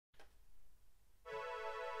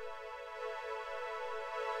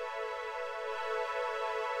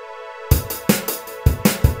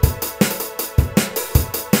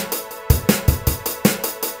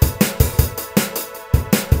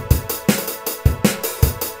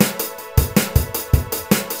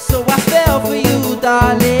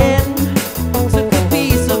darling. Took a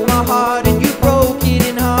piece of my heart and you broke it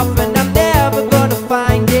in half, and I'm never gonna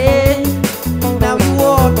find it. Now you're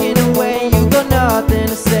walking away, you got nothing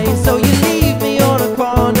to say, so you leave me on a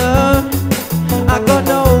corner. I got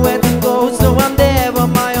nowhere to go, so I'm there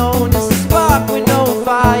on my own. It's a spark with no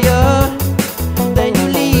fire. Then you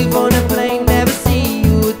leave on a plane, never see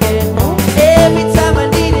you again. Every time I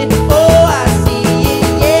need it, oh I see it.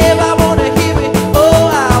 Yeah, I wanna hear it, oh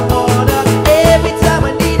I wanna. Every time I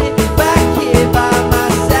need it, back here by my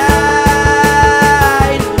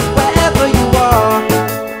side. Wherever you are,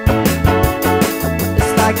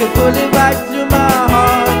 it's like a bullet right through my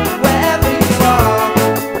heart. Wherever you are,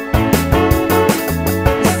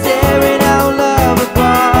 it's tearing our love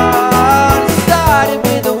apart. It started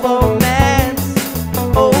with a romance.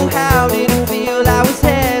 Oh, how did it feel? I was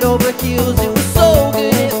head over heels. It was so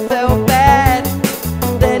good, it felt bad.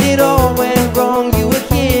 Then it all went wrong. You were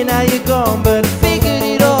here, now you're gone, but I figured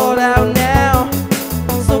it all out now.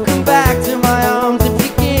 So come back to my arms if you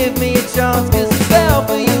give me a chance, 'cause I fell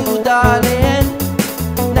for you, darling.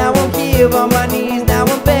 Now I'm here on my knees, now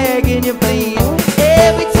I'm begging you, please.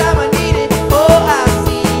 Every time I need it, oh I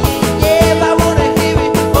see it. Yeah, I wanna hear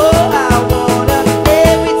it, oh I wanna.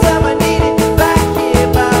 Every time I need it, back here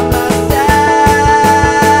by my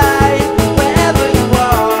side. Wherever you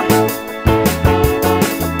are,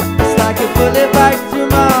 it's like a bullet right through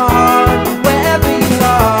my heart. Wherever you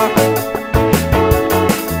are,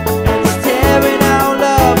 it's tearing our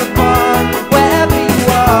love apart. Wherever you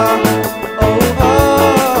are, oh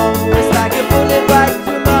oh, it's like a bullet right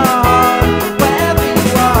through my heart. Wherever you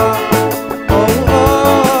are, oh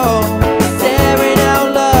oh, it's tearing our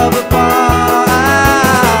love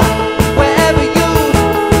apart. Wherever you are,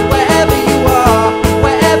 wherever you are,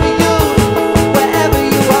 wherever you are, wherever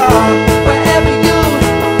you are, wherever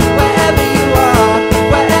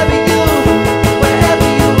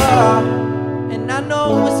you are. And I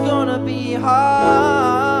know it's gonna be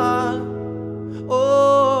hard.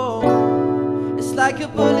 Oh, it's like a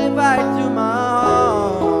bullet right through my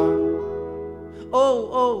heart. Oh,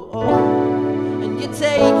 oh, oh, and you're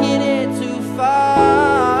taking it too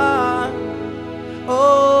far.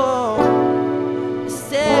 Oh, it's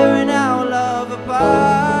tearing our love apart.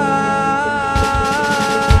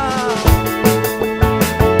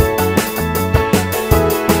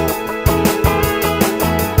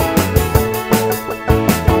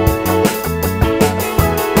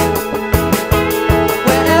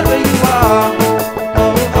 Wherever you are,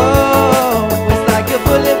 oh, oh, it's like a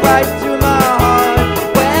bullet right through